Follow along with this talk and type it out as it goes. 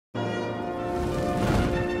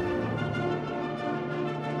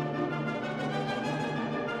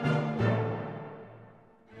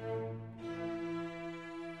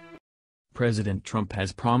President Trump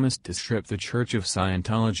has promised to strip the Church of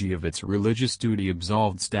Scientology of its religious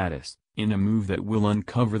duty-absolved status, in a move that will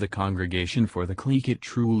uncover the congregation for the clique it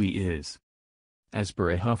truly is. As per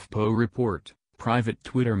a HuffPo report, private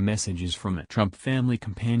Twitter messages from a Trump family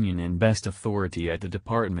companion and best authority at the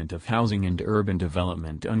Department of Housing and Urban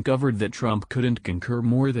Development uncovered that Trump couldn't concur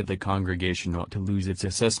more that the congregation ought to lose its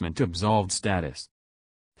assessment-absolved status.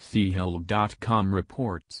 thehill.com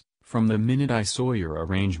reports, "From the minute I saw your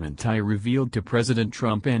arrangement I revealed to President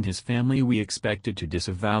Trump and his family we expected to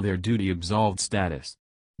disavow their duty-absolved status.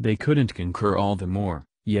 They couldn't concur all the more,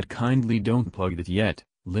 yet kindly don't plug it yet."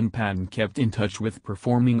 Lynn Patton kept in touch with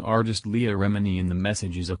performing artist Leah Remini in the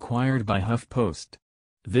messages acquired by HuffPost.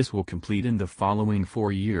 "This will complete in the following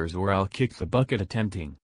 4 years or I'll kick the bucket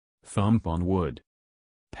attempting. Thump on wood."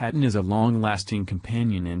 Patton is a long-lasting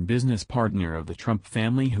companion and business partner of the Trump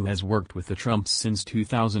family who has worked with the Trumps since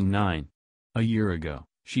 2009. A year ago,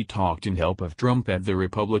 she talked in help of Trump at the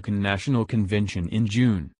Republican National Convention in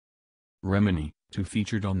June. Remini, who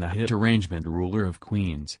featured on the hit arrangement Ruler of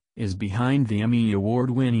Queens, is behind the Emmy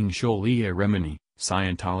Award-winning show Leah Remini,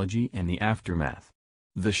 Scientology and the Aftermath.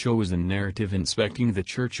 The show is a narrative inspecting the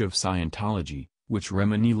Church of Scientology, which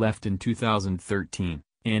Remini left in 2013,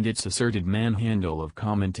 and its asserted manhandle of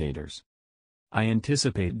commentators. "I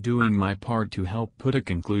anticipate doing my part to help put a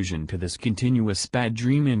conclusion to this continuous bad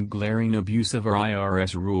dream and glaring abuse of our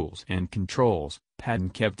IRS rules and controls,"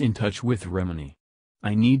 Patton kept in touch with Remini.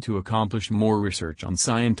 "I need to accomplish more research on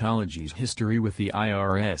Scientology's history with the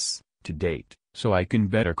IRS, to date, so I can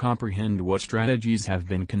better comprehend what strategies have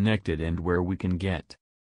been connected and where we can get."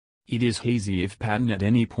 It is hazy if Patton at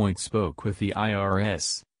any point spoke with the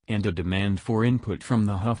IRS, and a demand for input from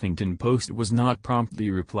the Huffington Post was not promptly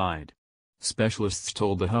replied. Specialists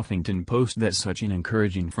told the Huffington Post that such an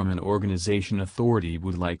encouraging from an organization authority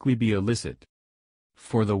would likely be illicit.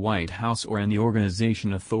 For the White House or any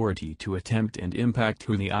organization authority to attempt and impact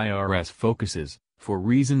who the IRS focuses, for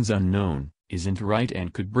reasons unknown, isn't right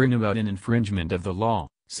and could bring about an infringement of the law,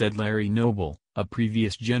 said Larry Noble, a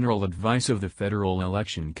previous general advisor of the Federal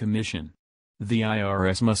Election Commission. The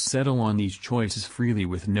IRS must settle on these choices freely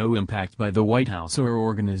with no impact by the White House or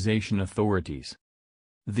organization authorities.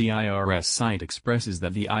 The IRS site expresses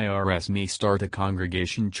that the IRS may start a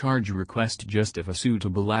congregation charge request just if a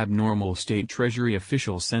suitable abnormal state treasury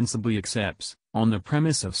official sensibly accepts, on the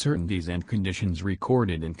premise of certainties and conditions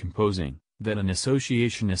recorded in composing, that an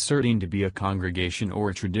association asserting to be a congregation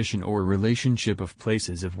or a tradition or relationship of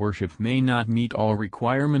places of worship may not meet all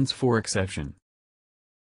requirements for exception.